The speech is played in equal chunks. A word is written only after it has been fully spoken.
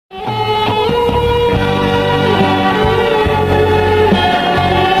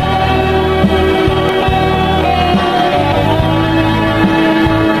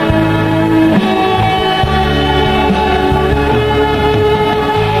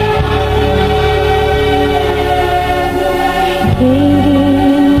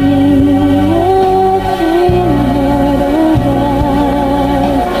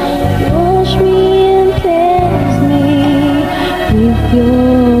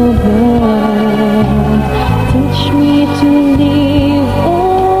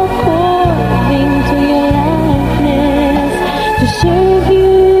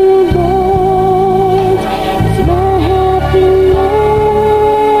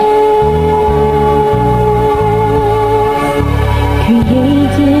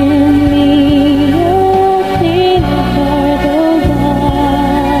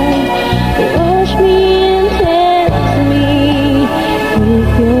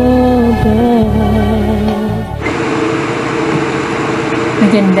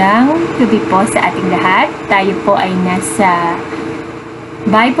Magandang gabi po sa ating lahat. Tayo po ay nasa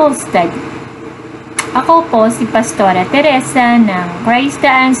Bible Study. Ako po si Ptra Theresa ng Christ the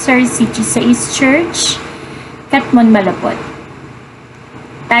Answer City sa East Church, Katmon, Malapot.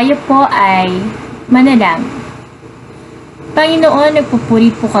 Tayo po ay manalangin. Panginoon, nagpupuri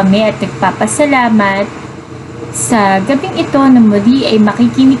po kami at nagpapasalamat sa gabing ito na muli ay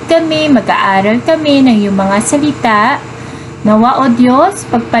makikinig kami, mag-aaral kami ng iyong mga salita. Nawa o Diyos,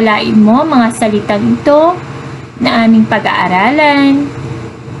 pagpalain mo mga salitang ito na aming pag-aaralan.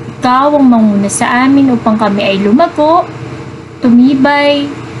 Ikaw ang manguna sa amin upang kami ay lumago,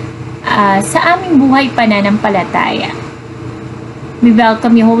 tumibay sa aming buhay pananampalataya. We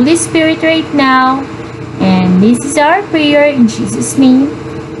welcome you, Holy Spirit, right now. And this is our prayer in Jesus' name.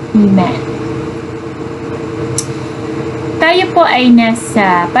 Amen. Tayo po ay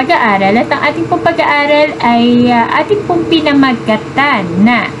nasa pag-aaral at ang ating pong pag-aaral ay ating pong pinamagatan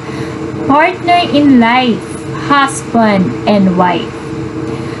na partner in life, husband and wife.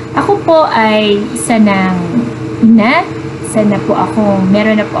 Ako po ay isa ng ina,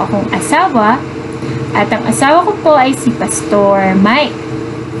 meron na po akong asawa at ang asawa ko po ay si Pastor Mike.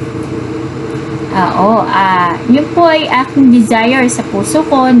 Yun po ay aking desire sa puso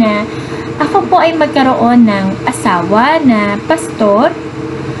ko na ako po ay magkaroon ng asawa na pastor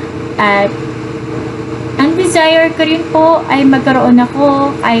at ang desire ko rin po ay magkaroon ako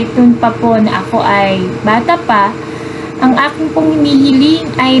kahit dun pa po na ako ay bata pa. Ang aking pong hinihiling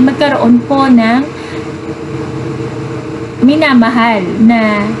ay magkaroon po ng minamahal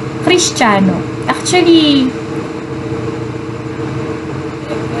na Kristiyano. Actually,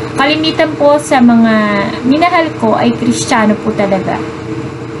 kalimitan po sa mga minahal ko ay Kristiyano po talaga.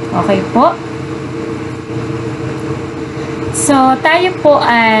 Okay po? So, tayo po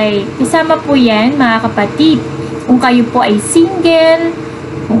ay kasama po yan, mga kapatid. Kung kayo po ay single,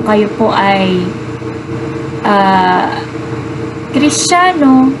 kung kayo po ay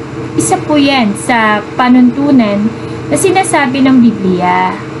Kristiyano, isa po yan sa panuntunan na sinasabi ng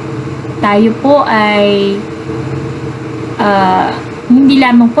Biblia. Tayo po ay hindi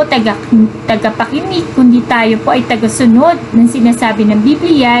lamang po tagapakinig, kundi tayo po ay tagasunod ng sinasabi ng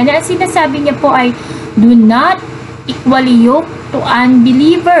Biblia na ang sinasabi niya po ay do not equally yoke to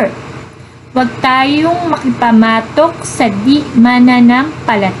unbeliever. Huwag tayong makipamatok sa di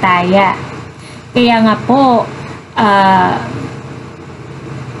mananampalataya. Kaya nga po,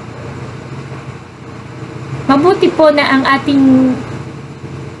 mabuti po na ang ating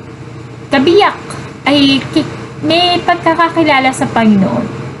kabiyak ay may pagkakakilala sa Panginoon.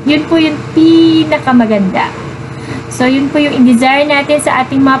 Yun po yung pinakamaganda. So, yun po yung i-desire natin sa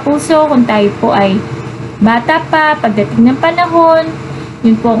ating mga puso kung tayo po ay bata pa, pagdating ng panahon,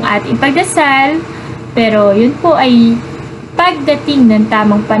 yun po ang ating pagdasal, pero yun po ay pagdating ng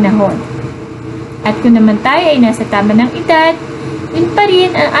tamang panahon. At kung naman tayo ay nasa tama ng edad, yun pa rin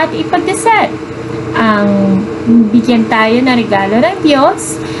ang ating ipagdasal. Ang bigyan tayo ng regalo ng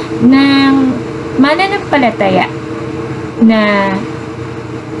Diyos ng mananampalataya na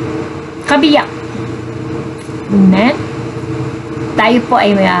kabiyak. Amen? Tayo po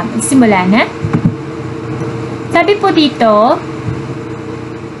ay magsimula na. Sabi po dito,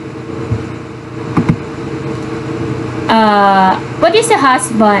 what is a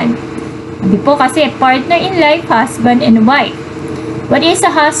husband? Sabi po kasi partner in life, husband and wife. What is a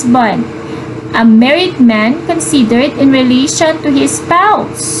husband? A married man considered in relation to his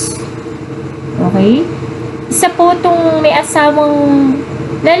spouse. Okay? Isa po itong may asawang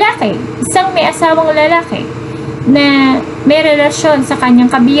lalaki. Isang may asawang lalaki na may relasyon sa kanyang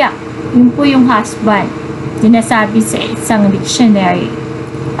kabiyak. Yun po yung husband. Sinasabi sa isang dictionary.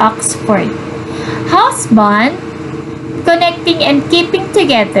 Oxford. Husband, connecting and keeping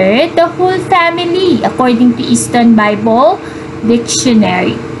together the whole family according to Eastern Bible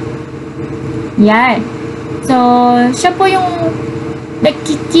Dictionary. Yan. So, siya po yung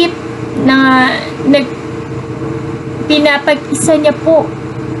nagkikip na pinapag-isa niya po,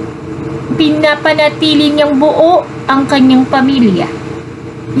 pinapanatili niyang buo ang kanyang pamilya.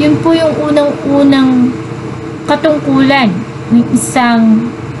 Yun po yung unang-unang katungkulan ng isang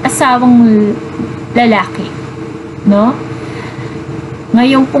asawang lalaki, no?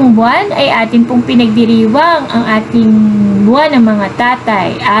 Ngayong pong buwan ay atin pong pinagdiriwang ang ating buwan ng mga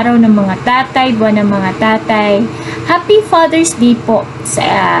tatay, araw ng mga tatay, buwan ng mga tatay. Happy Father's Day po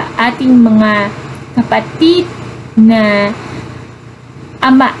sa ating mga kapatid na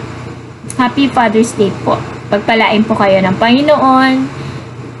ama. Happy Father's Day po. Pagpalain po kayo ng Panginoon.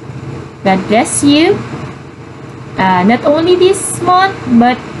 God bless you. Not only this month,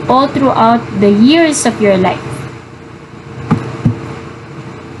 but all throughout the years of your life.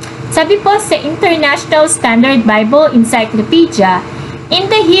 Sabi po sa International Standard Bible Encyclopedia, in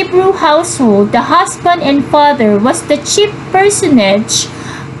the Hebrew household, the husband and father was the chief personage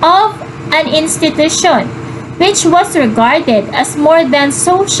of an institution, which was regarded as more than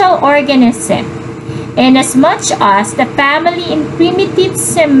social organism. Inasmuch as the family in primitive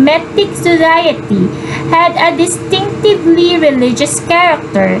Semitic society had a distinctively religious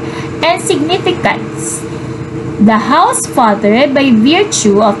character and significance, the house father, by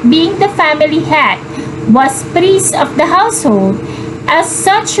virtue of being the family head, was priest of the household, as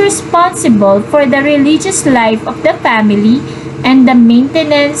such responsible for the religious life of the family and the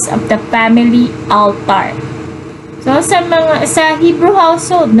maintenance of the family altar. So sa Hebrew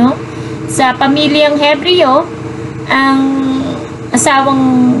household, no? Sa pamilyang Hebreo, ang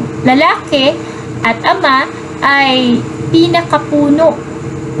asawang lalaki at ama ay pinakapuno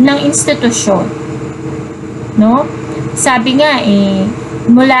ng institusyon. No? Sabi nga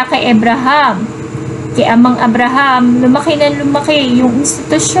mula kay Abraham, kay Amang Abraham, lumaki yung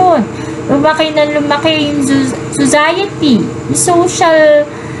institusyon. Lumaki yung society, yung social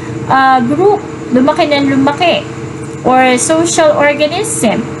group. Lumaki or social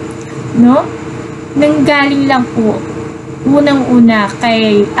organism. No? Nanggaling lang po unang-una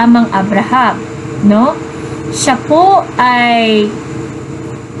kay Amang Abraham, no? Siya po ay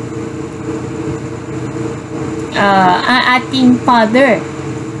ang ating father,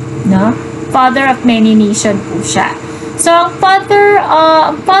 no? Father of many nation po siya. So ang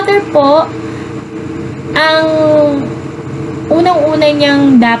father po, ang unang-una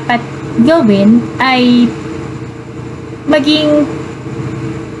niyang dapat gawin ay maging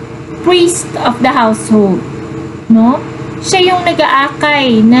priest of the household, no? Siya yung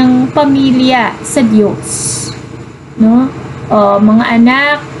nag-aakay ng pamilya sa Diyos, no? Mga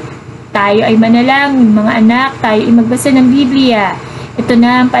anak, tayo ay manalangin. Mga anak, tayo ay magbasa ng Biblia. Ito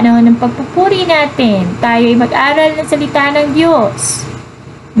na ang panahon ng pagpupuri natin. Tayo ay mag-aral ng salita ng Diyos,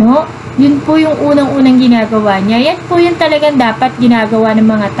 no? Yun po yung unang-unang ginagawa niya. Yan po yung talagang dapat ginagawa ng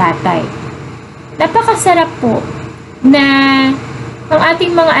mga tatay. Napakasarap po na ang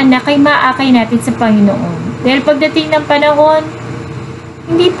ating mga anak ay maakay natin sa Panginoon. Dahil pagdating ng panahon,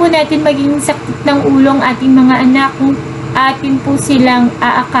 hindi po natin maging sakit ng ulo ang ating mga anak kung atin po silang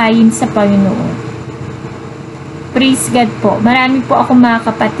aakayin sa Panginoon. Praise God po. Marami po akong mga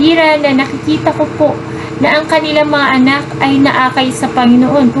kapatiran na nakikita ko po na ang kanilang mga anak ay naakay sa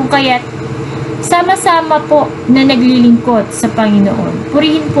Panginoon. Kung kaya't sama-sama po na naglilingkod sa Panginoon.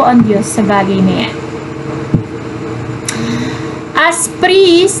 Purihin po ang Diyos sa bagay na yan. As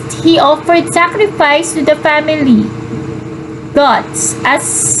priest, he offered sacrifice to the family gods.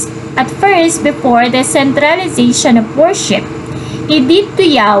 As at first, before the centralization of worship, he did to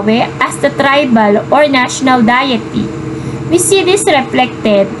Yahweh as the tribal or national deity. We see this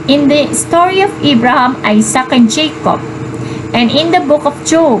reflected in the story of Abraham, Isaac, and Jacob, and in the book of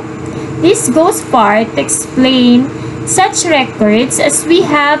Job. This goes far to explain such records as we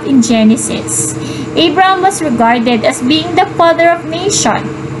have in Genesis. Abraham was regarded as being the father of nation.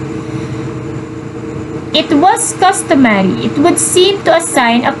 It was customary, it would seem, to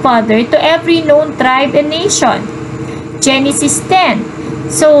assign a father to every known tribe and nation. Genesis 10.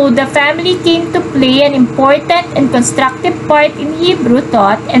 So the family came to play an important and constructive part in Hebrew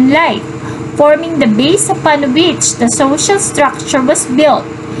thought and life, forming the base upon which the social structure was built,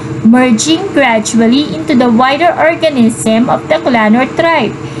 merging gradually into the wider organism of the clan or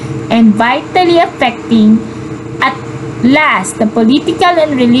tribe, and vitally affecting at last the political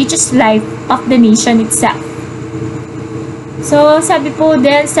and religious life of the nation itself. So, sabi po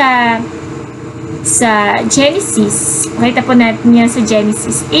din sa Genesis, makita po natin yan sa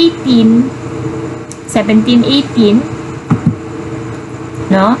Genesis 17:18,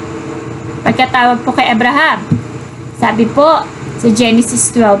 no? Pagkatawag po kay Abraham, sabi po sa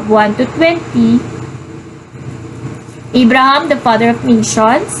Genesis 12:1-20, Abraham, the father of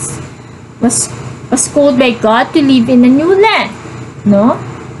nations, was called by God to live in a new land, no?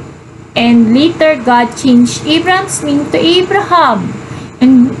 And later, God changed Abraham's name to Abraham,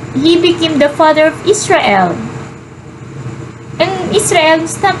 and he became the father of Israel. And Israel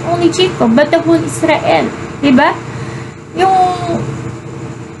is not only Jacob, but the whole Israel, diba?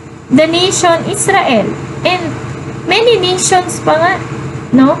 The nation Israel, and many nations pa nga,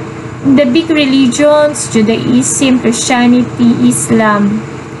 no? The big religions, Judaism, Christianity, Islam,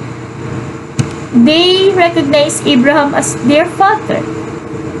 they recognize Abraham as their father.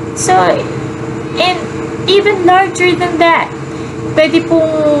 So, and even larger than that, pwede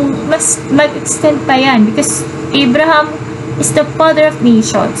pong mas mag-extend pa yan, because Abraham is the father of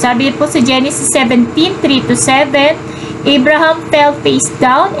nations. Sabi po sa Genesis 17:3-7, Abraham fell face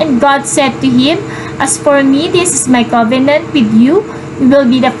down, and God said to him, "As for me, this is my covenant with you. You will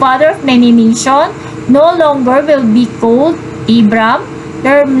be the father of many nations. No longer will be called Abram.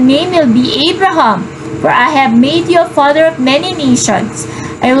 Your name will be Abraham, for I have made you a father of many nations.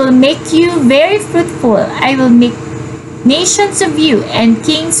 I will make you very fruitful. I will make nations of you, and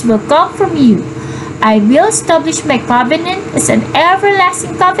kings will come from you. I will establish my covenant as an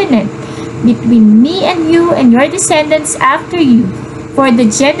everlasting covenant between me and you and your descendants after you, for the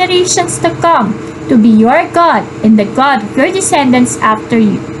generations to come, to be your God and the God of your descendants after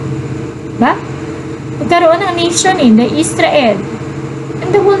you." Ba? Nagkaroon ng nation the Israel. And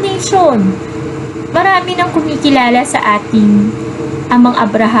the whole nation. Marami nang kumikilala sa ating amang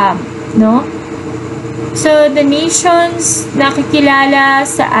Abraham, no? So, the nations nakikilala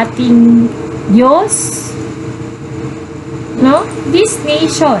sa ating Diyos, no? This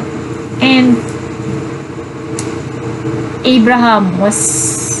nation. And Abraham was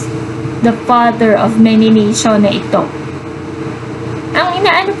the father of many nations na ito. Ang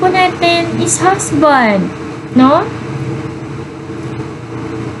inaano po natin is husband, no?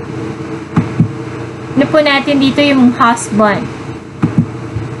 Ano po natin dito yung husband?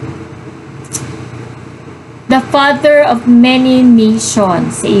 The father of many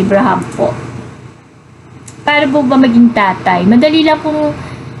nations, si Abraham po. Para po ba maging tatay? Madali lang pong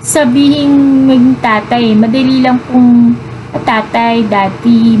sabihin maging tatay. Madali lang pong tatay,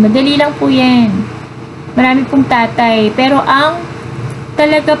 daddy. Madali lang po yan. Marami pong tatay. Pero ang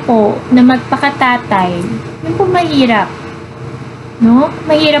talaga po na magpakatatay, yun po mahirap. No?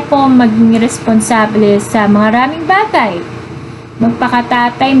 Mahirap po maging responsable sa mga raming bagay.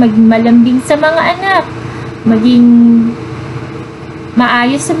 Magpakatatay, maging malambing sa mga anak. Maging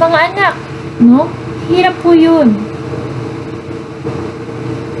maayos sa mga anak. No? Hirap po yun.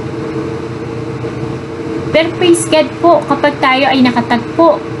 Pero praise God po, kapag tayo ay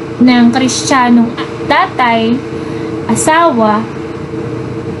nakatagpo ng Kristiyanong tatay, asawa,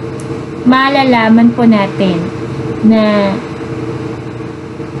 malalaman po natin na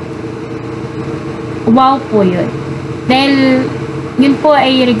wow po yun. Dahil yun po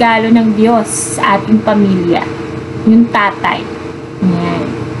ay regalo ng Diyos sa ating pamilya. Yung tatay. Yan.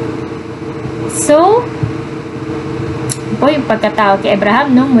 So, po yung pagkatawag kay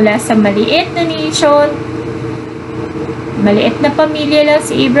Abraham, no? Mula sa maliit na nation, maliit na pamilya lang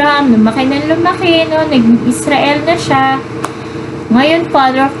si Abraham, lumaki ng lumaki, no? Naging Israel na siya. Ngayon,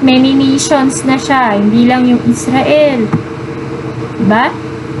 father of many nations na siya. Hindi lang yung Israel. Diba?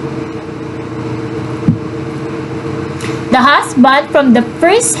 The husband from the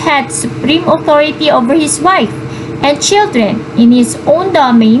first had supreme authority over his wife and children. In his own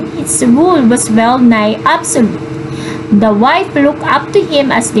domain, his rule was well nigh absolute. The wife looked up to him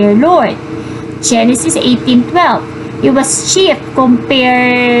as their Lord. Genesis 18:12. He was chief,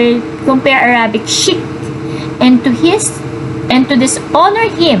 compare Arabic sheikh, and to dishonor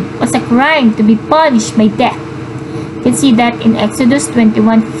him was a crime to be punished by death. You can see that in Exodus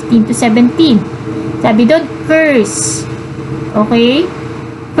 21:15-17. Sabi doon, curse. Okay?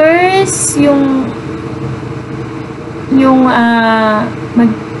 Curse yung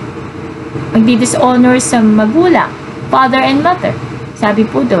magdi-dishonor sa magulang, father and mother. Sabi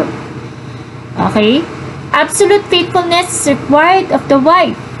po doon. Okay? Absolute faithfulness is required of the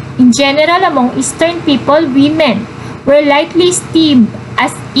wife. In general, among Eastern people, women were lightly esteemed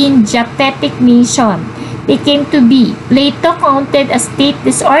as in Japhetic nation. They came to be Plato counted as state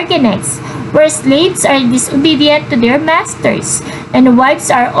disorganized, where slaves are disobedient to their masters, and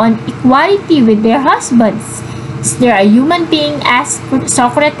wives are on equality with their husbands. Is there a human being, asked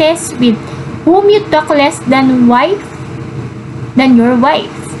Socrates, with whom you talk less than with your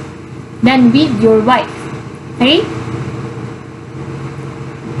wife? Okay?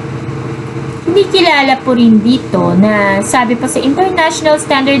 Hindi kilala po rin dito na sabi po sa International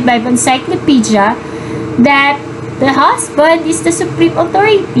Standard Bible Encyclopedia that the husband is the supreme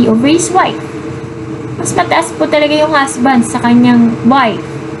authority over his wife. Mas mataas po talaga yung husband sa kanyang wife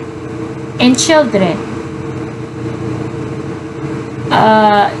and children.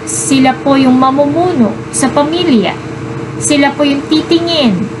 Sila po yung mamumuno sa pamilya. Sila po yung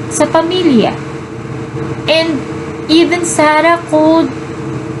titingin sa pamilya. And even Sarah called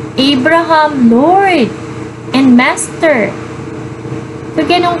Abraham Lord and Master. So,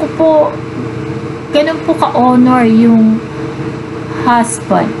 ganun po ka-honor yung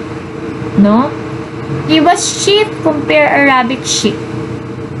husband. No? He was chief, compare Arabic chief.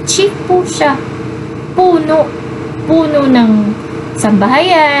 Chief po siya. Puno ng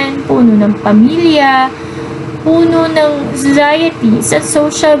sambahayan, puno ng pamilya, puno ng society, sa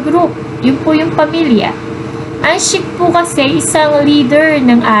social group. Yun po yung pamilya. Ang sheikh po kasi isang leader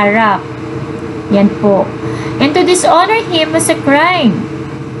ng Arab. Yan po. And to dishonor him was a crime.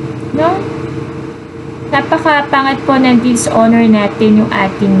 No? Napakapangat po na dishonor natin yung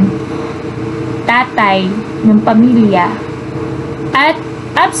ating tatay ng pamilya. At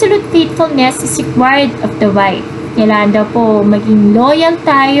absolute faithfulness is required of the wife. Kailangan daw po maging loyal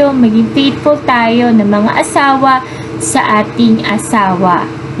tayo, maging faithful tayo ng mga asawa sa ating asawa.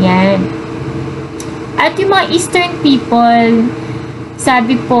 Yan. At yung mga Eastern people,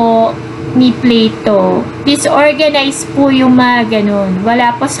 sabi po ni Plato, disorganized po yung mga ganun.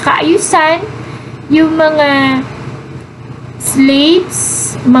 Wala po sa kaayusan yung mga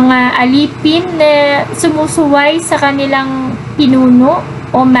slaves, mga alipin na sumusuway sa kanilang pinuno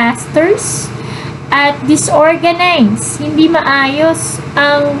o masters, at disorganized. Hindi maayos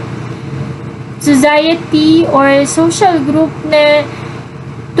ang society or social group na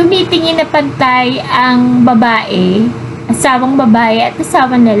tumitingin na pantay ang babae, asawang babae at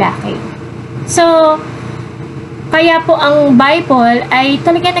asawang lalaki. So, kaya po ang Bible ay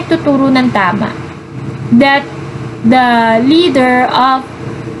talaga nagtuturo ng tama that the leader of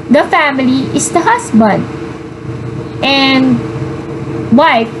the family is the husband, and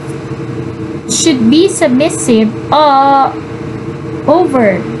wife should be submissive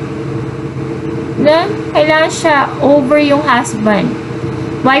over. Kailangan siya over yung husband.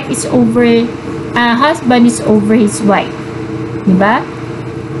 Wife is over, husband is over his wife. Diba?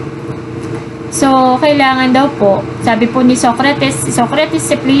 So, kailangan daw po, sabi po ni Socrates,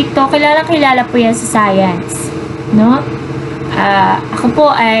 si Plato, kilala po yan sa science. No? Ako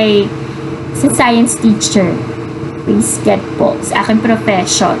po ay sa science teacher. Please get po sa aking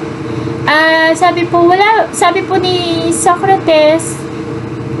profession. Sabi po ni Socrates,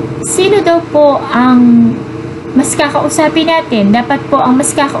 sino daw po ang mas kakausapin natin? Dapat po ang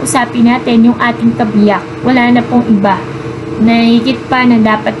mas kakausapin natin yung ating kabiyak. Wala na pong iba na higit pa na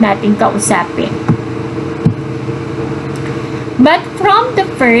dapat nating kausapin. But from the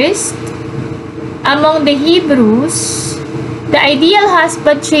first, among the Hebrews, the ideal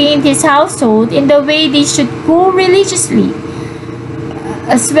husband trained his household in the way they should go religiously,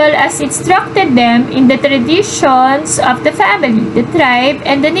 as well as instructed them in the traditions of the family, the tribe,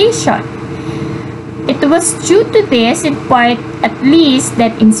 and the nation. It was due to this, in part at least,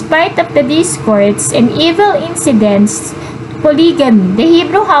 that in spite of the discords and evil incidents to polygamy, the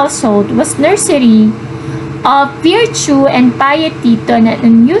Hebrew household was nursery of virtue and piety to an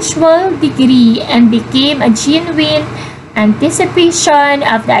unusual degree and became a genuine anticipation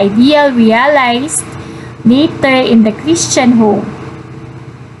of the ideal realized later in the Christian home.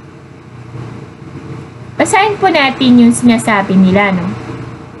 Basahin po natin yung sinasabi nila, no?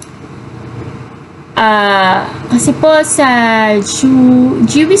 Kasi po sa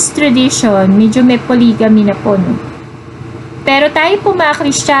Jewish tradition, medyo may polygamy na po, no? Pero tayo po mga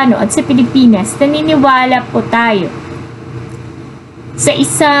Kristiyano at sa Pilipinas, naniniwala po tayo sa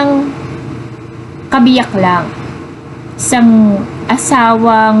isang kabiyak lang. Isang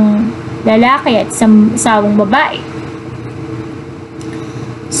asawang lalaki at isang asawang babae.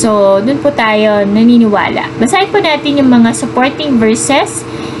 So, dun po tayo naniniwala. Basahin po natin yung mga supporting verses.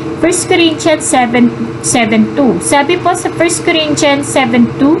 1 Corinthians 7:2. Sabi po sa 1 Corinthians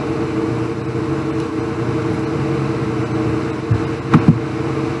 7:2,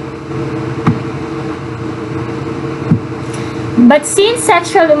 but since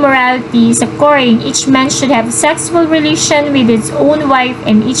sexual immorality is occurring, each man should have sexual relation with his own wife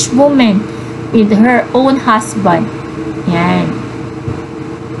and each woman with her own husband. Yan.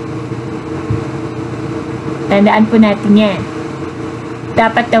 Tandaan po natin yan.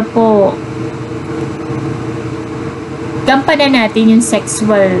 Dapat daw po gampanan natin yung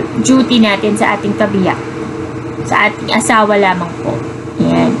sexual duty natin sa ating kabiyak. Sa ating asawa lamang po.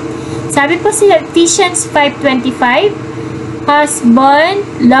 Yan. Sabi po sa Ephesians 5:25, husband,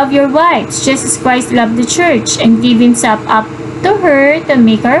 love your wives, just as Christ loved the church and gave himself up to her to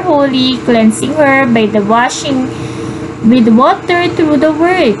make her holy, cleansing her by the washing with water through the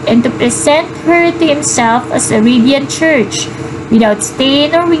word, and to present her to himself as a radiant church, without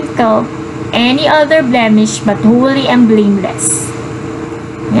stain or wrinkle, any other blemish, but holy and blameless.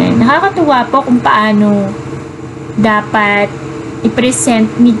 Yan. Nakakatuwa po kung paano dapat i-present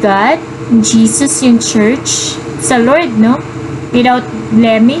ni God, Jesus, yung church sa Lord, no? Without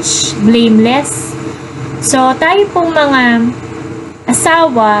blemish, blameless. So, tayo pong mga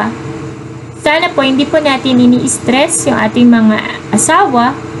asawa, sana po hindi po natin ini-stress yung ating mga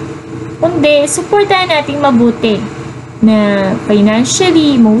asawa, kundi supportahan natin mabuti na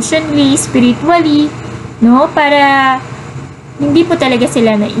financially, emotionally, spiritually, no? Para hindi po talaga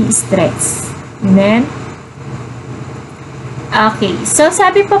sila nai-stress. Amen? Okay, so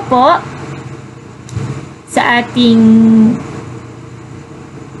sabi pa po sa ating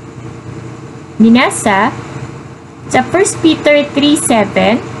binasa sa 1 Peter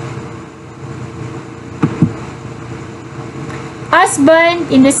 3:7,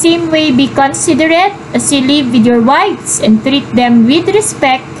 husband, in the same way be considerate as you live with your wives and treat them with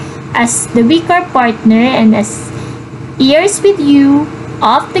respect as the weaker partner and as heirs with you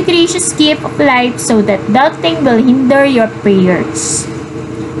of the gracious gift of life, so that nothing will hinder your prayers.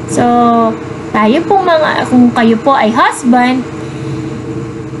 So, tayo po kung kayo po ay husband,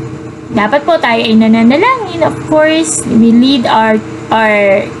 dapat po tayo ay nananalangin. Of course, we lead our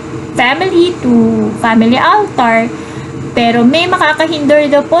family to family altar, pero may makakahinder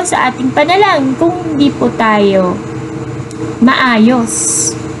daw po sa ating panalangin kung hindi po tayo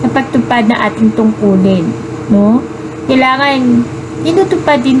maayos na pagtupad na ating tungkulin, no? Kailangan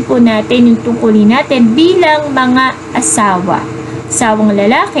tinutupad din po natin yung tungkulin natin bilang mga asawang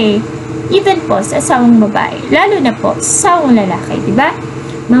lalaki, even po sa asawang babae, lalo na po sa asawang lalaki, di ba?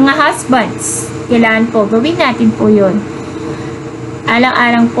 Mga husbands, kailangan po gawin natin po yun.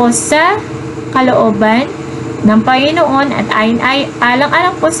 Alang-alang po sa kalooban ng Panginoon at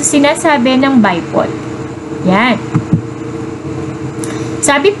alang-alang po sa sinasabi ng Bible. Yan.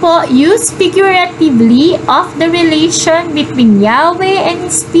 Sabi po, use figuratively of the relation between Yahweh and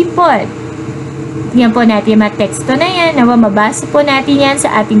His people. Tingnan po natin yung mga teksto na yan. Nawa mabasa po natin yan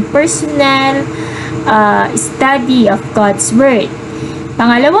sa ating personal study of God's Word.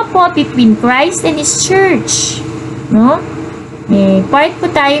 Pangalawa po, between Christ and His Church. No? May part po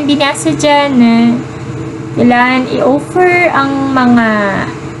tayong binasa dyan na kailangan i-offer ang mga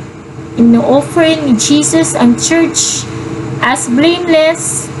ino-offer ni Jesus ang church as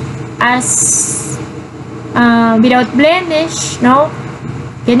blameless, as without blemish, no?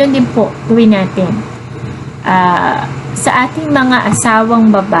 Ganun din po gawin natin sa ating mga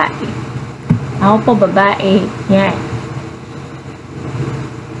asawang babae. Ako po babae, yan.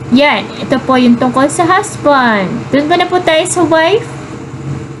 Yan, ito po yung tungkol sa husband. Doon ba na po tayo sa wife?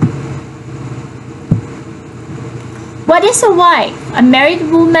 What is a wife? A married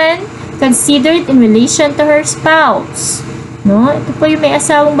woman considered in relation to her spouse. No? Ito po yung may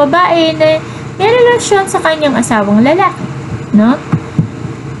asawang babae na may relasyon sa kanyang asawang lalaki. No?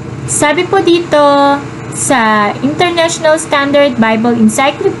 Sabi po dito sa International Standard Bible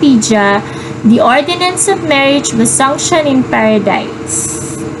Encyclopedia, the ordinance of marriage was sanctioned in paradise.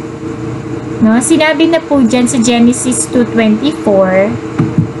 No? Sinabi na po dyan sa Genesis 2:24.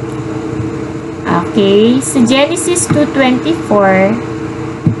 Okay, sa Genesis 2:24,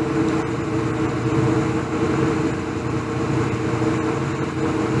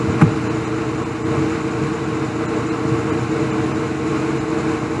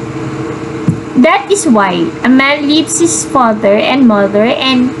 that is why a man leaves his father and mother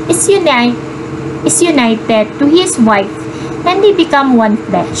and is united to his wife, and they become one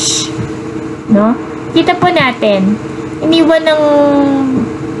flesh. No? Kita po natin, iniwan ng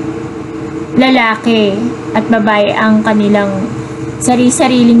lalaki at babae ang kanilang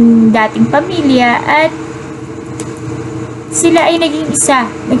sariling dating pamilya at sila ay naging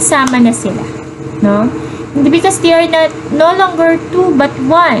isa, nagsama na sila. No? Because they are no longer two but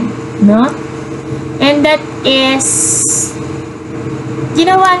one. No? And that is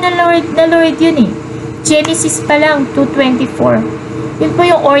ginawa na Lord yun eh. Genesis pa lang 2:24. Yun po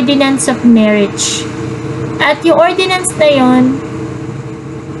yung ordinance of marriage. At yung ordinance na yun,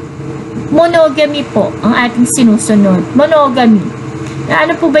 monogamy po ang ating sinusunod. Monogamy. Na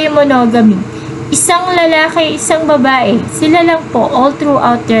ano po ba yung monogamy? Isang lalaki, isang babae. Sila lang po all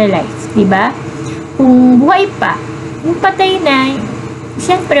throughout their life. Diba? Kung buhay pa, kung patay na,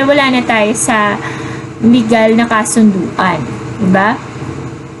 syempre wala na tayo sa legal na kasunduan. Diba?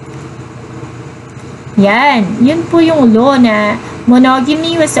 Yan. Yun po yung law na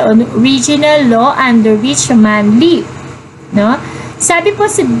monogamy was the original law under which a man lived. No? Sabi po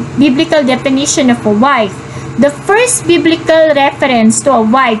sa biblical definition of a wife, the first biblical reference to a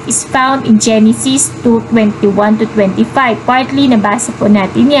wife is found in Genesis 2:21-25. Partly nabasa po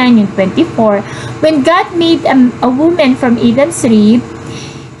natin yan, yung 24. When God made a woman from Adam's rib,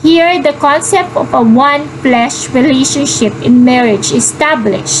 here the concept of a one-flesh relationship in marriage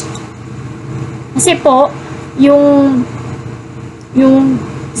established. Kasi po, yung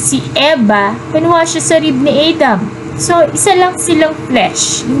si Eva, kinuha siya sa rib ni Adam. So, isa lang silang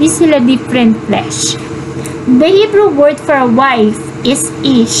flesh. Hindi sila different flesh. The Hebrew word for a wife is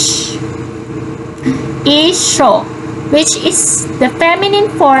ish. Isho, which is the feminine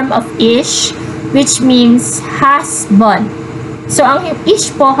form of ish, which means husband. So, ang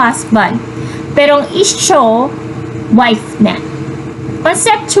ish po, husband. Pero ang isyo, wife na.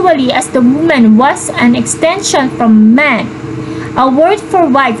 Conceptually, as the woman was an extension from man, a word for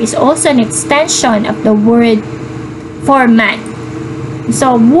wife is also an extension of the word for man.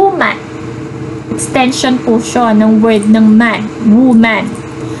 So, woman, extension po siya ng word ng man, woman.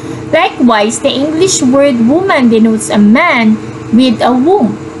 Likewise, the English word woman denotes a man with a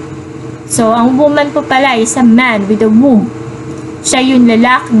womb. So, ang woman po pala is a man with a womb. Siya yung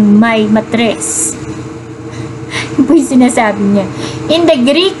lalaking may matres. Yun po yung sinasabi niya. In the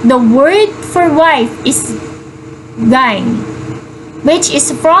Greek, the word for wife is gyne, which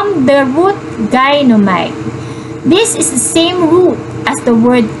is from the root gynomai. This is the same root as the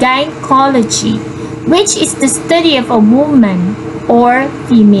word gynecology, which is the study of a woman or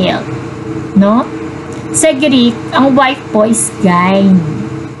female. No? Sa Greek, ang wife po is gyne.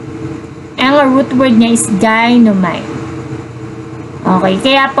 Ang root word niya is gynomai. Okay,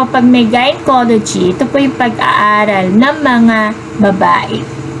 kaya po pag may gynecology, ito po yung pag-aaral ng mga babae.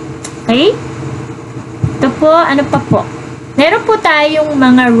 Okay? Ito po, ano pa po? Meron po tayong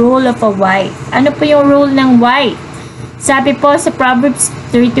mga role of a wife. Ano po yung role ng wife? Sabi po sa Proverbs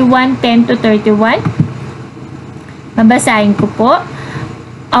 31:10-31. Mabasahin ko po.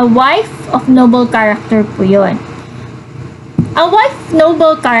 A wife of noble character po yun. A wife of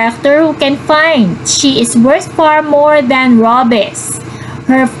noble character who can find. She is worth far more than rubies.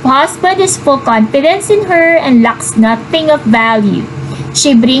 Her husband is full confidence in her and lacks nothing of value.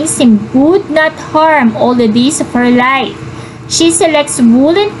 She brings him good, not harm, all the days of her life. She selects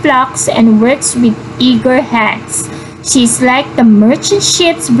wool and flax and works with eager hands. She is like the merchant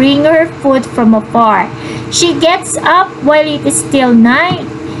ships bringing her food from afar. She gets up while it is still night.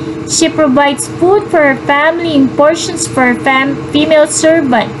 She provides food for her family in portions for her female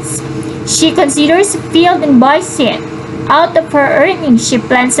servants. She considers a field and buys it. Out of her earnings, she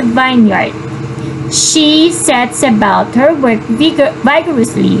plants a vineyard. She sets about her work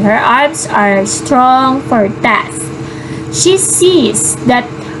vigorously. Her arms are strong for her task. She sees that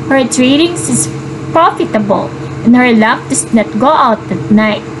her trading is profitable, and her lamp does not go out at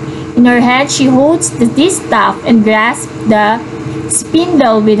night. In her hand, she holds the distaff and grasps the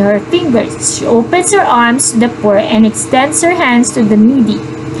spindle with her fingers. She opens her arms to the poor and extends her hands to the needy.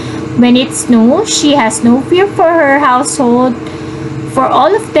 When it snows, she has no fear for her household, for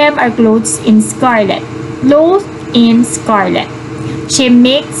all of them are clothed in scarlet. She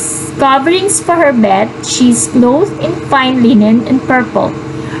makes coverings for her bed. She is clothed in fine linen and purple.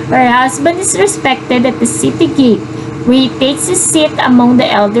 Her husband is respected at the city gate, where he takes his seat among the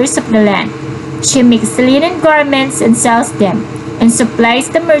elders of the land. She makes linen garments and sells them, and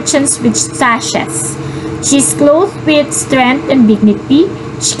supplies the merchants with sashes. She is clothed with strength and dignity.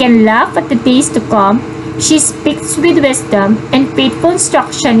 She can laugh at the days to come. She speaks with wisdom, and faithful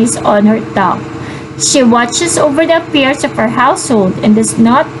instruction is on her tongue. She watches over the affairs of her household and does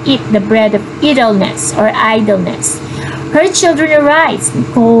not eat the bread of idleness or idleness. Her children arise and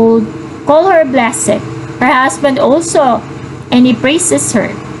call her blessed. Her husband also, and he praises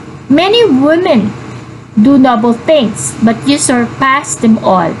her. Many women do noble things, but you surpass them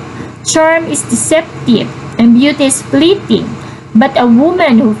all. Charm is deceptive, and beauty is fleeting, but a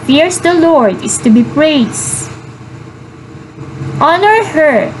woman who fears the Lord is to be praised. Honor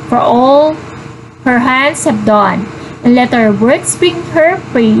her for all her hands have done, and let her works bring her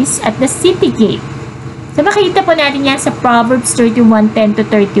praise at the city gate. So makita po natin yan sa Proverbs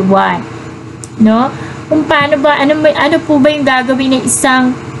 31:10-31. No? Kung paano ba, ano po ba yung gagawin ng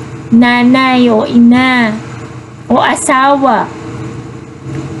isang nanay o ina o asawa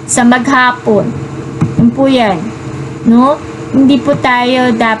sa maghapon. Yan po yan. No? Hindi po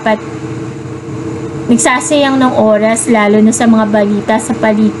tayo dapat nagsasayang ng oras, lalo na sa mga balita sa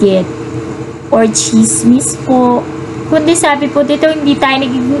paligid or chismis po. Kundi sabi po dito, hindi tayo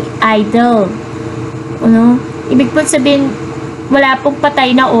nagiging idle. Ano? Ibig po sabihin, wala pong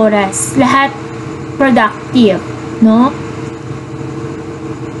patay na oras. Lahat productive. No?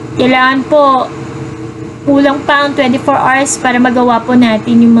 Kailangan po kulang pa ang 24 hours para magawa po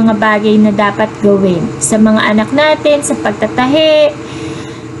natin yung mga bagay na dapat gawin sa mga anak natin, sa pagtatahi,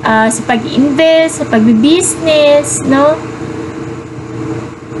 sa pag-invest, sa pag-business, no?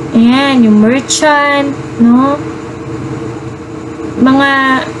 Ayan, yung merchant, no?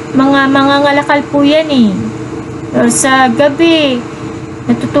 Mga ngalakal po yan eh. So, sa gabi,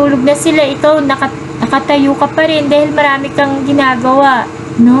 natutulog na sila, ito, nakatayo ka pa rin dahil marami kang ginagawa,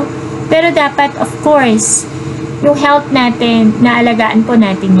 no? Pero dapat, of course, yung health natin, naalagaan po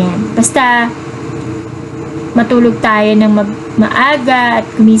natin yan. Basta, matulog tayo ng maaga at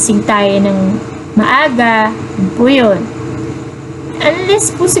gumising tayo ng maaga, yun po yun.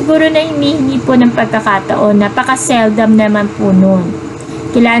 Unless po siguro na hinihingi po ng pagkakataon, napaka-seldom naman po nun.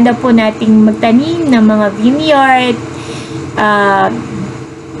 Kailangan daw po nating magtanim ng mga vineyard,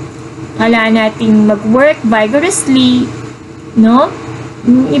 kailangan nating mag-work vigorously, no?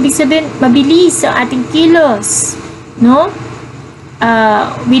 Ibig sabihin, mabilis ang ating kilos, no?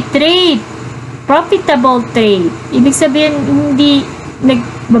 We trade, profitable trade. Ibig sabihin, hindi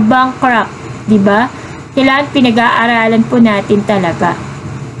nagbabankrupt, di ba? Kailangan pinag-aaralan po natin talaga,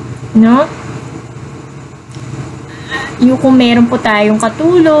 no? Yung kung meron po tayong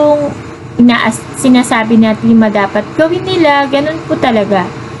katulong, sinasabi natin yung dapat gawin nila, ganun po talaga.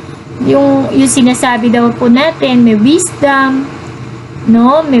 Yung sinasabi daw po natin, may wisdom,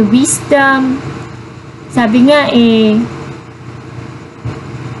 no? May wisdom. Sabi nga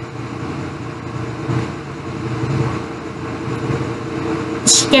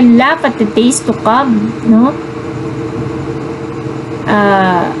she can laugh at the days to come, no?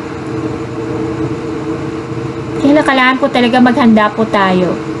 Kailangan po talaga maghanda po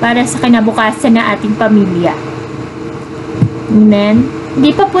tayo para sa kinabukasan ng ating pamilya. Amen?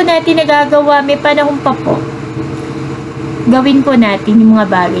 Hindi pa po natin nagagawa, may panahon pa po. Gawin po natin yung mga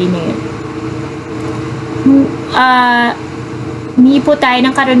bagay na yun. Hindi po tayo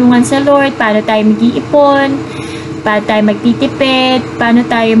ng karunungan sa Lord, paano tayo mag-iipon, paano tayo magtitipid, paano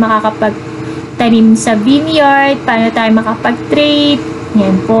tayo makakapagtanim sa vineyard, paano tayo makapag-trade.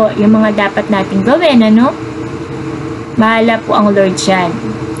 Yan po, yung mga dapat natin gawin, ano? Bahala po ang Lord dyan.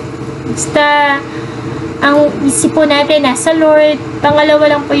 Basta, ang isip po natin nasa Lord, pangalawa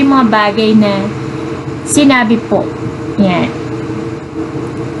lang po yung mga bagay na sinabi po. Yan.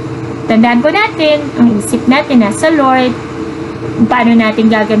 Tandaan po natin, ang isip natin nasa Lord, kung paano natin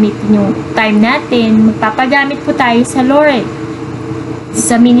gagamitin yung time natin, magpapagamit po tayo sa Lord.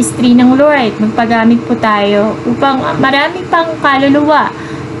 Sa ministry ng Lord, magpagamit po tayo upang marami pang kaluluwa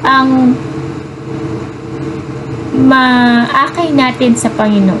ang maakay natin sa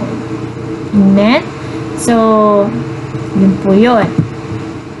Panginoon. Amen? So, yun po yun.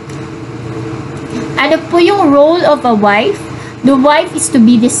 Ano po yung role of a wife? The wife is to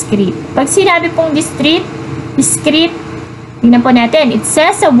be discreet. Pag sinabi pong discreet, tingnan po natin. It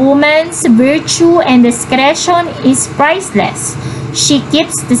says a woman's virtue and discretion is priceless. She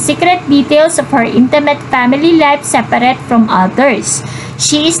keeps the secret details of her intimate family life separate from others.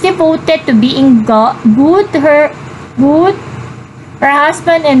 She is devoted to being good to her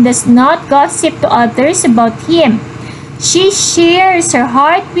husband and does not gossip to others about him. She shares her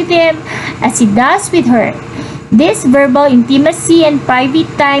heart with him as he does with her. This verbal intimacy and private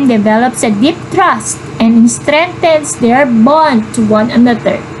time develops a deep trust and strengthens their bond to one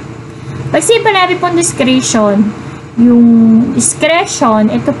another. Pag sinabi pong discretion,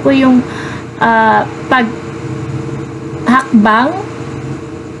 ito po yung paghakbang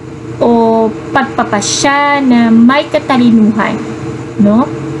o pagpapasya na may katalinuhan, no?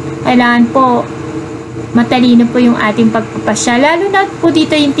 Kailangan po matalino po yung ating pagpapasya. Lalo na po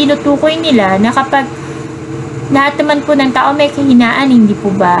dito yung tinutukoy nila na kapag lahat naman po ng tao may kahinaan, hindi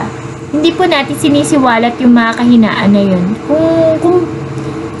po ba? Hindi po natin sinisiwalat yung mga kahinaan na yun. Kung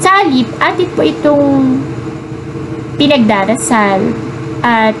sa halip, atin po itong pinagdarasal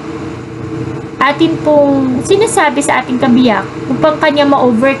at atin pong sinasabi sa ating kabiyak upang kanya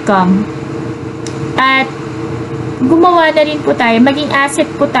ma-overcome at gumawa na rin po tayo, maging asset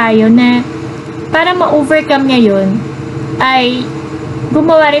po tayo na para ma-overcome niya yun ay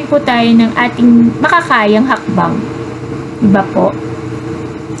gumawa rin po tayo ng ating makakayang hakbang. Diba po?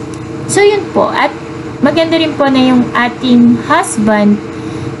 So yun po, at maganda rin po na yung ating husband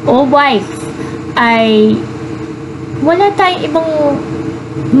o wife ay wala tayong ibang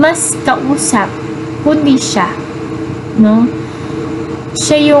mas kausap kundi siya, no?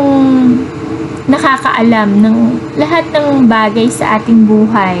 Siya yung nakakaalam ng lahat ng bagay sa ating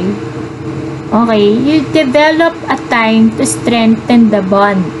buhay. Okay, you develop a time to strengthen the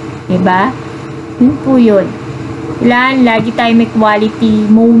bond, diba? Yun po yun. Kailangan lagi tayo may quality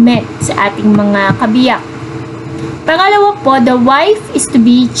moment sa ating mga kabiyak. Pangalawa po, the wife is to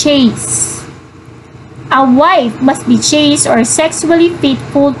be chaste. A wife must be chaste or sexually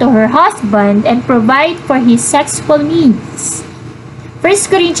faithful to her husband and provide for his sexual needs.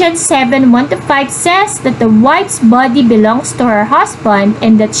 1 Corinthians 7:1-5 says that the wife's body belongs to her husband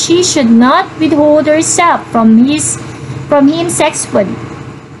and that she should not withhold herself from him sexually.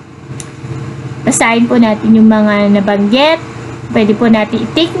 Basahin po natin yung mga nabanggit. Pwede po natin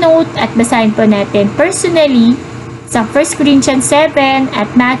i-take note at basahin po natin personally sa 1 Corinthians 7 at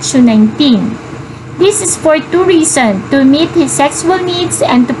Matthew 19. This is for two reasons: to meet his sexual needs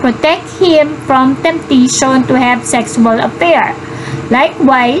and to protect him from temptation to have sexual affair.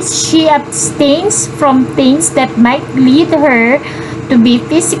 Likewise, she abstains from things that might lead her to be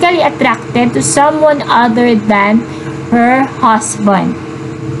physically attracted to someone other than her husband.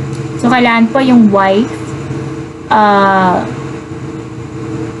 So, kailangan po yung wife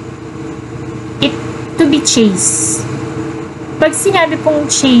to be chaste. Pag sinabi pong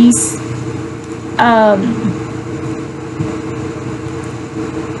chaste,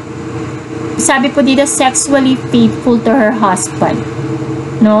 sabi po dito, sexually faithful to her husband.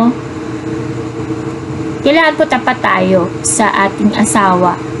 No? Kailangan po tapat tayo sa ating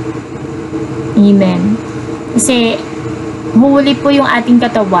asawa. Amen. Kasi, huli po yung ating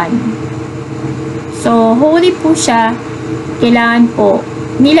katawan. So, huli po siya. Kailangan po,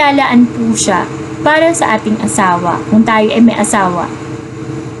 nilalaan po siya para sa ating asawa. Kung tayo ay may asawa.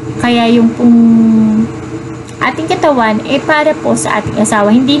 Kaya yung pong ating katawan ay para po sa ating asawa.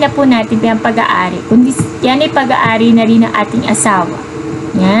 Hindi na po natin yung pag-aari. Kundi yan ay pag-aari na rin ng ating asawa.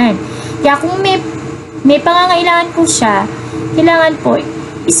 Yan. Kaya kung may pangangailangan po siya, kailangan po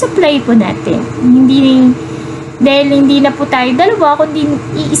i-supply po natin. Dahil hindi na po tayo dalawa, kundi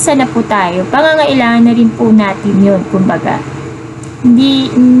iisa na po tayo. Pangangailangan na rin po natin yun, kumbaga.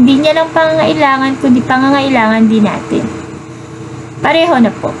 Hindi niya lang pangangailangan, kundi pangangailangan din natin. Pareho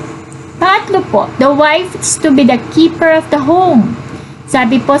na po. Pangatlo po, the wife is to be the keeper of the home.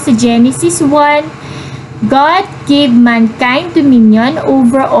 Sabi po sa Genesis 1, God gave mankind dominion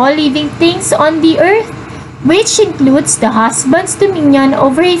over all living things on the earth, which includes the husband's dominion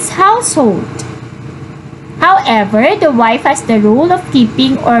over his household. However, the wife has the role of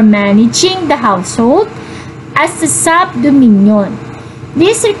keeping or managing the household as the sub-dominion.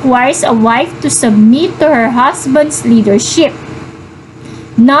 This requires a wife to submit to her husband's leadership,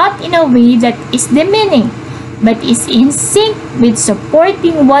 not in a way that is demeaning, but is in sync with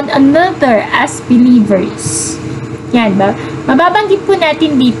supporting one another as believers. Yan ba? Mababanggit po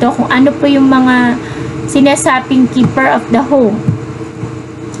natin dito kung ano po yung mga sinasabing keeper of the home.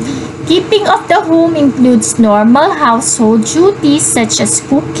 Keeping of the home includes normal household duties such as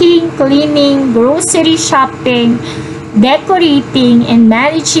cooking, cleaning, grocery shopping, decorating, and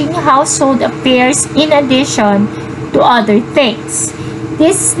managing household affairs in addition to other things.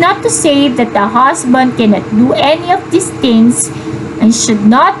 This is not to say that the husband cannot do any of these things and should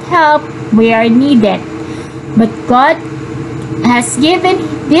not help where needed, but God has given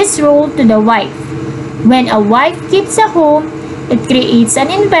this role to the wife. When a wife keeps a home, it creates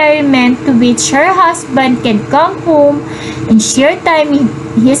an environment to which her husband can come home and share time with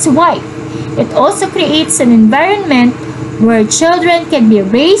his wife. It also creates an environment where children can be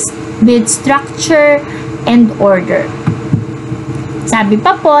raised with structure and order. Sabi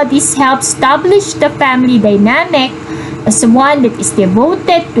pa po, this helps establish the family dynamic as one that is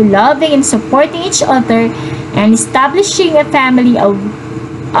devoted to loving and supporting each other and establishing a family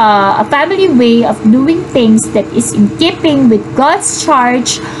way of doing things that is in keeping with God's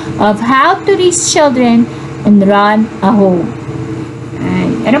charge of how to raise children and run a home.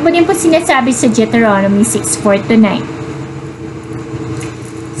 Ano po din po sinasabi sa Deuteronomy 6:4-9?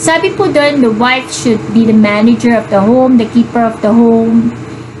 Sabi po doon, the wife should be the manager of the home, the keeper of the home.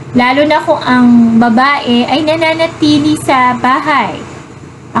 Lalo na kung ang babae ay nananatili sa bahay.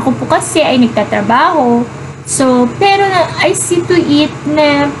 Ako po kasi ay nagtatrabaho. So, pero I see to it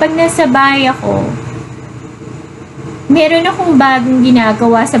na pag nasa bahay ako, meron akong bagong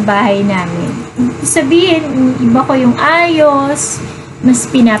ginagawa sa bahay namin. Sabihin, iba ko yung ayos, mas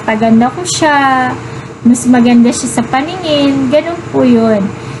pinapaganda ko siya, mas maganda siya sa paningin, ganun po yun.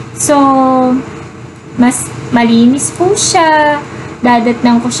 So, mas malinis po siya,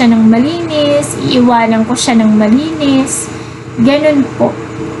 dadatnan ko siya ng malinis, iiwanan ko siya ng malinis, ganun po.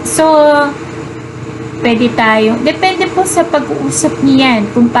 So, pwede tayo, depende po sa pag-uusap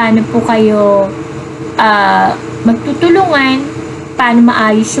niyan, kung paano po kayo magtutulungan, paano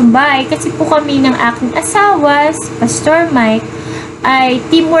maayos yung bahay. Kasi po kami ng aking asawa, Pastor Mike, ay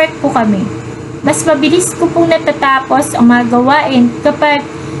teamwork po kami. Mas mabilis ko pong natatapos ang mga gawain kapag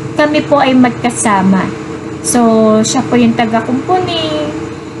kami po ay magkasama. So, siya po yung taga-kumpuni.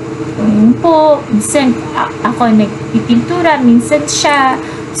 Po, minsan ako nagpipintura, minsan siya.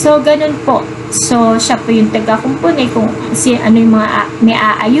 So, ganun po. So, siya po yung taga-kumpuni kung ano yung mga may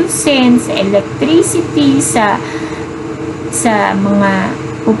aayusin sa electricity, sa mga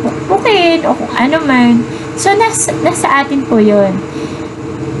pupukpukin o kung ano man. So, nasa atin po yun.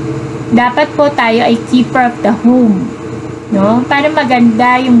 Dapat po tayo ay keeper of the home. No? Para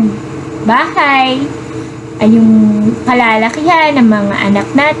maganda yung bahay, ay yung kalalakihan ng mga anak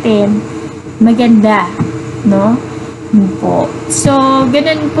natin, maganda, no? Yun po. So,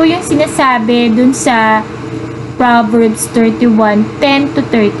 ganun po yung sinasabi dun sa Proverbs 31:10 to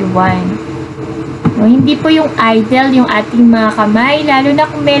 31. No, hindi po yung idle yung ating mga kamay, lalo na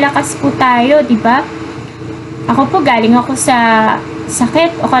kung may lakas po tayo, di ba? Ako po, galing ako sa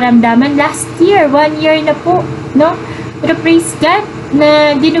sakit o karamdaman last year, 1 year na po, no? Pero praise God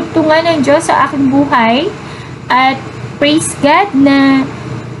na dinugtungan ng Diyos sa aking buhay, at praise God na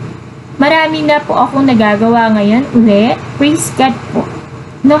marami na po akong nagagawa ngayon uli. Praise God po.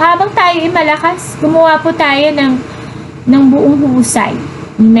 No, habang tayo ay malakas, gumawa po tayo ng buong husay.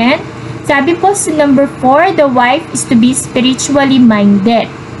 Amen? Sabi po sa number 4, the wife is to be spiritually minded.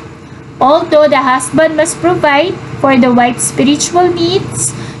 Although the husband must provide for the wife's spiritual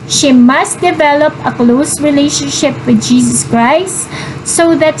needs, she must develop a close relationship with Jesus Christ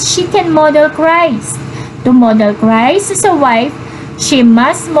so that she can model Christ. To model Christ as a wife, she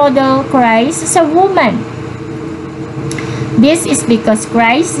must model Christ as a woman. This is because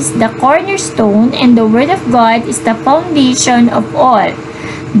Christ is the cornerstone and the Word of God is the foundation of all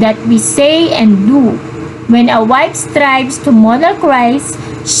that we say and do. When a wife strives to model Christ,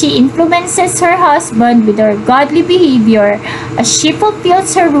 she influences her husband with her godly behavior as she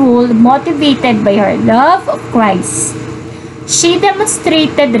fulfills her role motivated by her love of Christ. She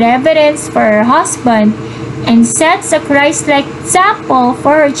demonstrated reverence for her husband and sets a Christ-like example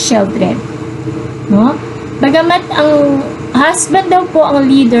for her children. No? Bagamat ang husband daw po ang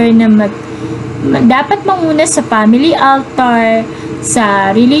leader na dapat manguna sa family altar, sa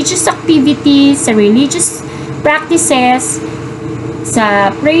religious activities, sa religious practices,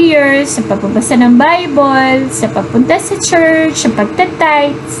 sa prayers, sa pagbabasa ng Bible, sa pagpunta sa church, sa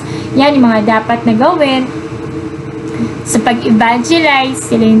pagtitithes. Yan yung mga dapat na gawin. Sa pag-evangelize,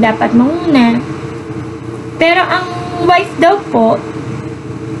 sila yung dapat manguna. Pero ang wife daw po,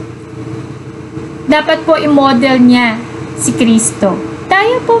 dapat po i-model niya si Kristo.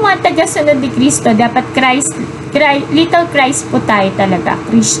 Tayo po mga taga-sunod ni Kristo, dapat little Christ po tayo talaga,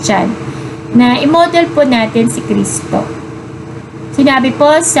 Christian, na i-model po natin si Kristo. Sinabi po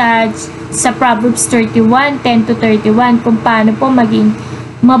sa Proverbs 31:10 to 31 kung paano po maging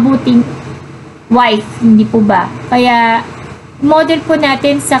mabuting wife, hindi po ba? Kaya, model po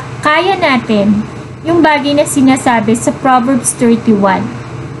natin sa kaya natin yung bagay na sinasabi sa Proverbs 31.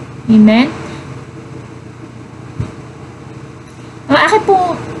 Amen?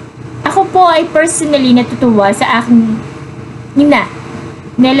 Ako po ay personally natutuwa sa aking ina.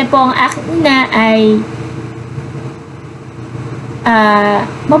 Dahil po ang aking ina ay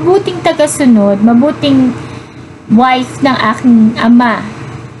mabuting tagasunod, mabuting wife ng aking ama,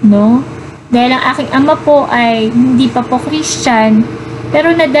 no? Dahil ang aking ama po ay hindi pa po Christian,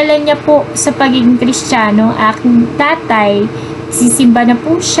 pero nadala niya po sa pagiging Kristiyano ang aking tatay. Sisimba na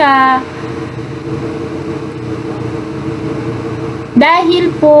po siya. Dahil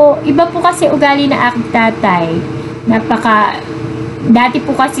po, iba po kasi ugali na aking tatay. Dati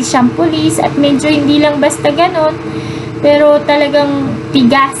po kasi siyang pulis at medyo hindi lang basta ganon. Pero talagang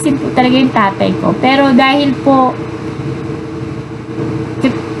tigasin po talaga yung tatay ko. Pero dahil po,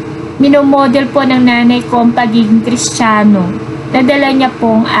 minomodel po ng nanay ko ang pagiging Kristiyano, nadala niya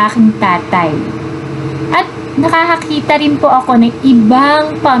po ang aking tatay. At nakakakita rin po ako ng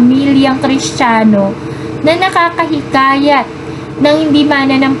ibang pamilyang Kristiyano na nakakahikayat ng hindi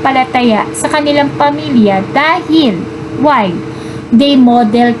mananampalataya sa kanilang pamilya dahil, why? They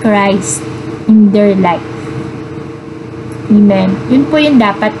model Christ in their life. Amen. Yun po yung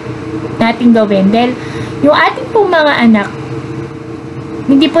dapat natin gawin. Dahil yung ating pong mga anak,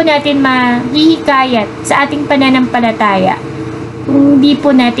 hindi po natin mahihikayat sa ating pananampalataya kung hindi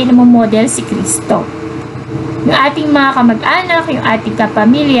po natin namomodel si Kristo. Yung ating mga kamag-anak, yung ating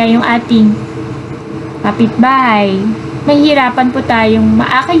kapamilya, yung ating kapitbahay, nahihirapan po tayong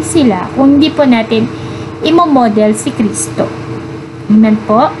maakay sila kung hindi po natin imomodel si Kristo. Amen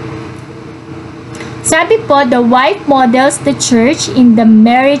po? Sabi po, the wife models the church in the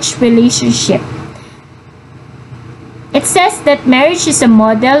marriage relationship. It says that marriage is a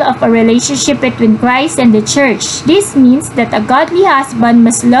model of a relationship between Christ and the church. This means that a godly husband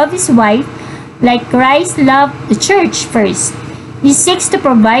must love his wife like Christ loved the church first. He seeks to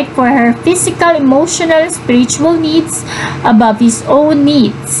provide for her physical, emotional, and spiritual needs above his own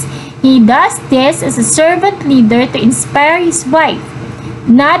needs. He does this as a servant leader to inspire his wife,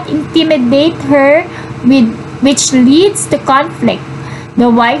 not intimidate her, which leads to conflict. The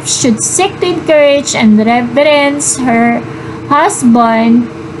wife should seek to encourage and reverence her husband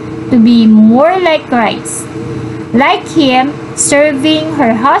to be more like Christ. Like him, serving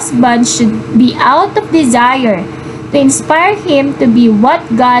her husband should be out of desire to inspire him to be what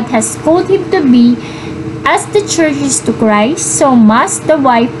God has called him to be. As the church is to Christ, so must the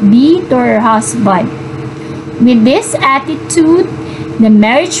wife be to her husband. With this attitude, the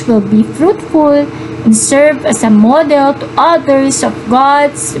marriage will be fruitful and serve as a model to others of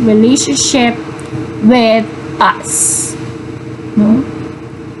God's relationship with us. No?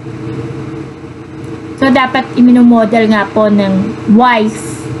 So, dapat iminomodel nga po ng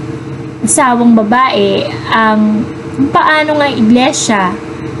wife, asawang babae, ang paano nga iglesia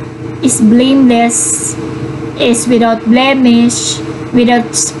is blameless, is without blemish, without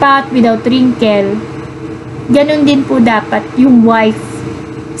spot, without wrinkle. Ganon din po dapat yung wife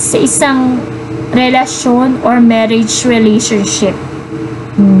sa isang relasyon or marriage relationship.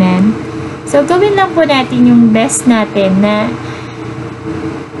 Amen. So, gawin lang po natin yung best natin na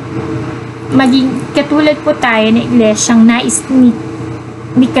maging katulad po tayo na iglesyang nais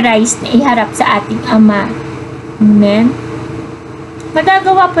ni Christ na iharap sa ating Ama. Amen.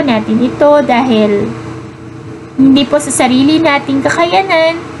 Magagawa po natin ito dahil hindi po sa sarili nating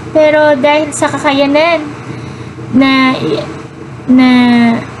kakayanan, pero dahil sa kakayanan na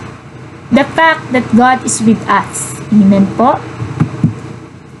the fact that God is with us. Amen po.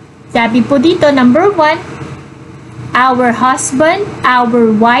 Sabi po dito, number 1, our husband,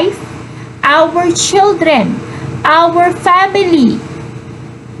 our wife, our children, our family,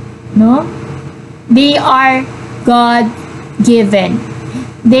 no? They are God-given.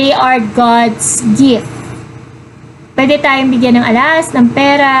 They are God's gift. Pwede tayong bigyan ng alas, ng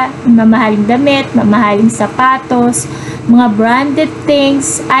pera, mamahaling damit, mamahaling sapatos, mga branded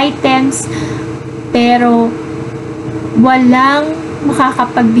things, items, pero walang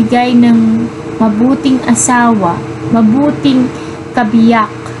makakapagbigay ng mabuting asawa, mabuting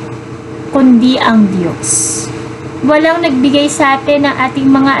kabiyak, kundi ang Diyos. Walang nagbigay sa atin ng ating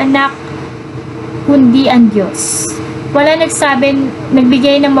mga anak, kundi ang Diyos. Wala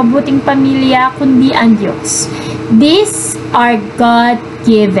nagbigay ng mabuting pamilya, kundi ang Diyos. These are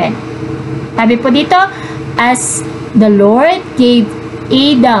God-given. Sabi po dito, as the Lord gave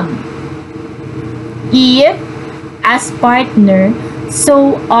Adam, Eve, as partner,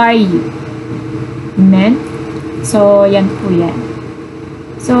 so are you. Amen? So, yan po yan.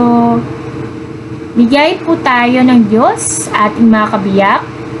 So, bigay po tayo ng Diyos sa ating mga kabiyak.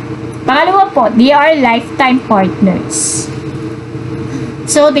 Pangalawa po, they are lifetime partners.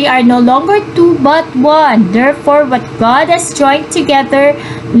 So, they are no longer two but one. Therefore, what God has joined together,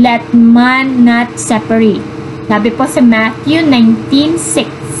 let man not separate. Sabi po sa Matthew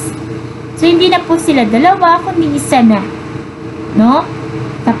 19:6. So, hindi na po sila dalawa, kundi isa na. No?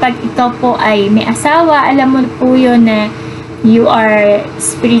 Kapag ikaw po ay may asawa, alam mo po yun na you are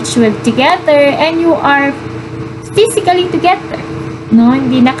spiritual together and you are physically together. No?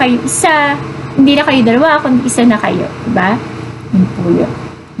 Hindi na kayo isa, hindi na kayo dalawa, kundi isa na kayo. Diba? Yun po yun.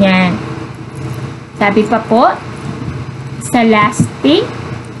 Yan. Sabi pa po, sa last thing,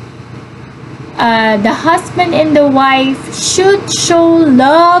 the husband and the wife should show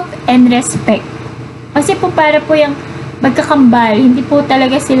love and respect. Kasi po para po yung magkakambal, hindi po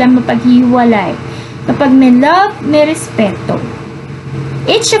talaga sila mapaghiwalay. Kapag may love, may respeto.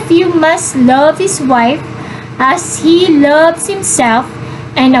 Each of you must love his wife as he loves himself,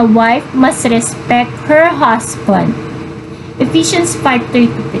 and a wife must respect her husband. Ephesians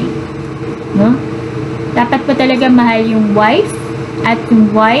 5:33. No? Dapat po talaga mahal yung wife, at yung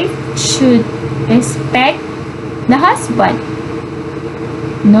wife should respect the husband.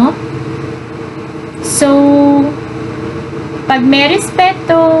 No? So, pag may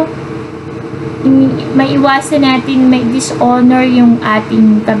respeto, maiwasan natin may dishonor yung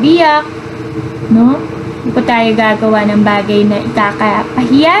ating kabiyak, no? Hindi po tayo gagawa ng bagay na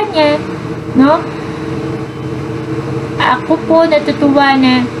ikakapahiya niya, no? Ako po natutuwa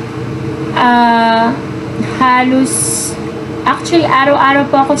na halos actually araw-araw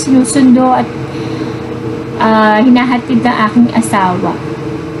po ako sinusundo at hinahatid ng aking asawa,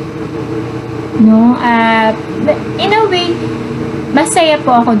 no? In a way, masaya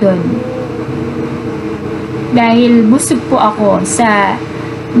po ako doon dahil busog po ako sa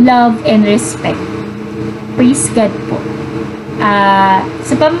love and respect. Praise God po.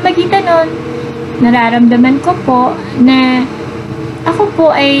 Sa pamamagitan nun, nararamdaman ko po na ako po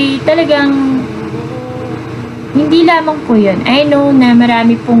ay talagang hindi lamang po yun. I know na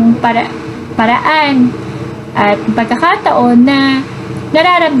marami pong paraan at pagkakataon na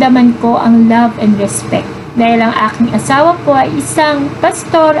nararamdaman ko ang love and respect. Dahil ang aking asawa po ay isang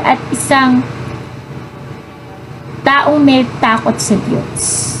pastor at isang taong may takot sa Diyos.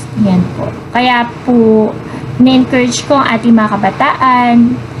 Yan po. Kaya po, na-encourage ko ang ating mga kabataan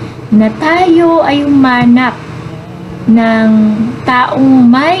na tayo ay umanap ng taong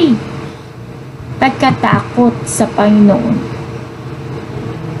may pagkatakot sa Panginoon.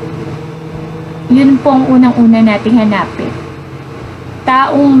 Yun po ang unang-una nating hanapin.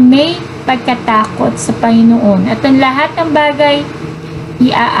 Taong may pagkatakot sa Panginoon. At ang lahat ng bagay,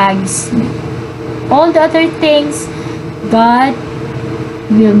 iaayos niya. All the other things, God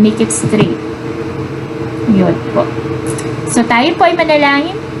will make it straight. Yun po. So tayo po ay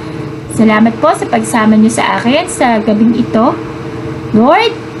manalangin. Salamat po sa pagsama niyo sa akin sa gabing ito.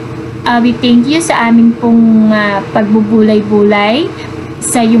 Lord, we thank you sa aming pong pagbubulay-bulay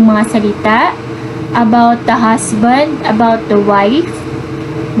sa iyong mga salita about the husband, about the wife.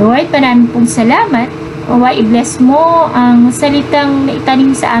 Lord, maraming pong salamat. Nawa i-bless mo ang salitang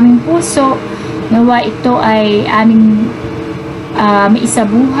naitanim sa aming puso. Nawa ito ay aming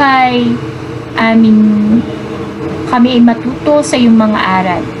maisabuhay, kami ay matuto sa iyong mga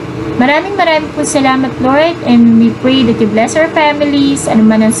aral. Maraming po salamat, Lord, and we pray that you bless our families, ano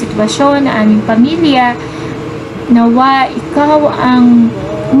man ang sitwasyon na aming pamilya, nawa ikaw ang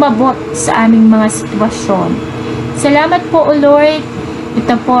umabot sa aming mga sitwasyon. Salamat po, O Lord.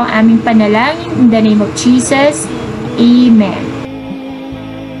 Ito po ang aming panalangin in the name of Jesus. Amen.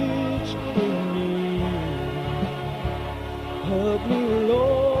 Help me,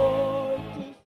 Lord.